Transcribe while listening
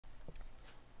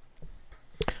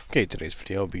Okay, today's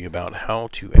video will be about how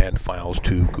to add files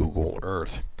to Google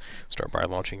Earth. Start by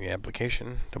launching the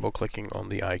application, double-clicking on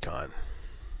the icon.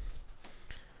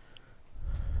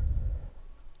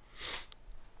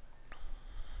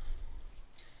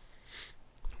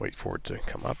 Wait for it to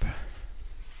come up.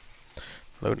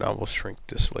 Load now will shrink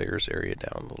this layers area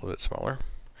down a little bit smaller.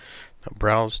 Now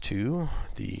browse to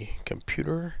the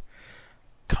computer,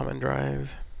 common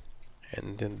drive,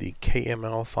 and then the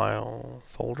KML file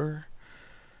folder.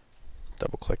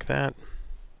 Double-click that.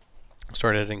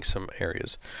 Start editing some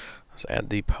areas. Let's add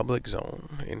the public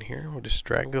zone in here. We'll just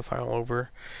drag the file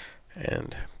over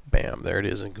and bam, there it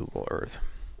is in Google Earth.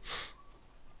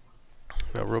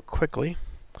 Now real quickly,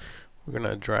 we're going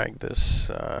to drag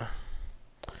this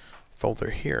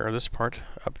folder here, this part,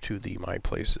 up to the My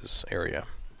Places area.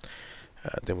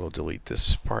 Then we'll delete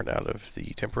this part out of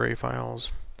the temporary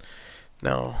files.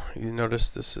 Now you notice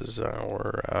this is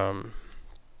our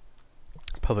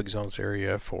public zones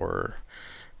area for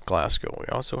Glasgow. We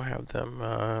also have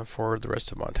them for the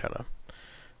rest of Montana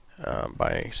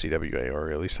by CWA,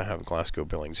 or at least I have Glasgow,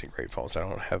 Billings, and Great Falls. I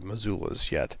don't have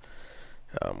Missoula's yet,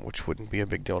 which wouldn't be a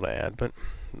big deal to add, but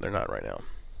they're not right now.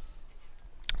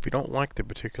 If you don't like the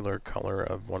particular color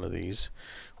of one of these,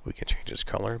 we can change its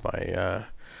color by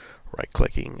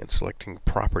right-clicking and selecting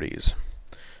Properties.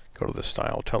 Go to the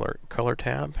Style Color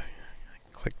tab,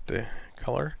 click the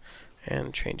color,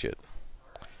 and change it.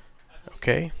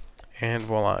 Okay, and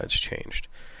voila, it's changed.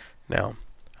 Now,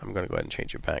 I'm going to go ahead and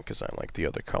change it back because I like the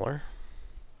other color.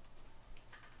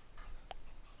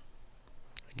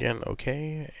 Again,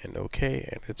 OK, and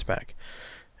it's back.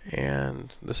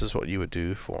 And this is what you would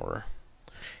do for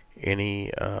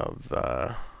any of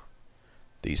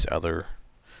these other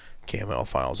KML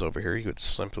files over here. You would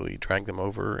simply drag them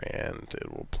over and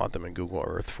it will plot them in Google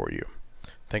Earth for you.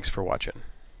 Thanks for watching.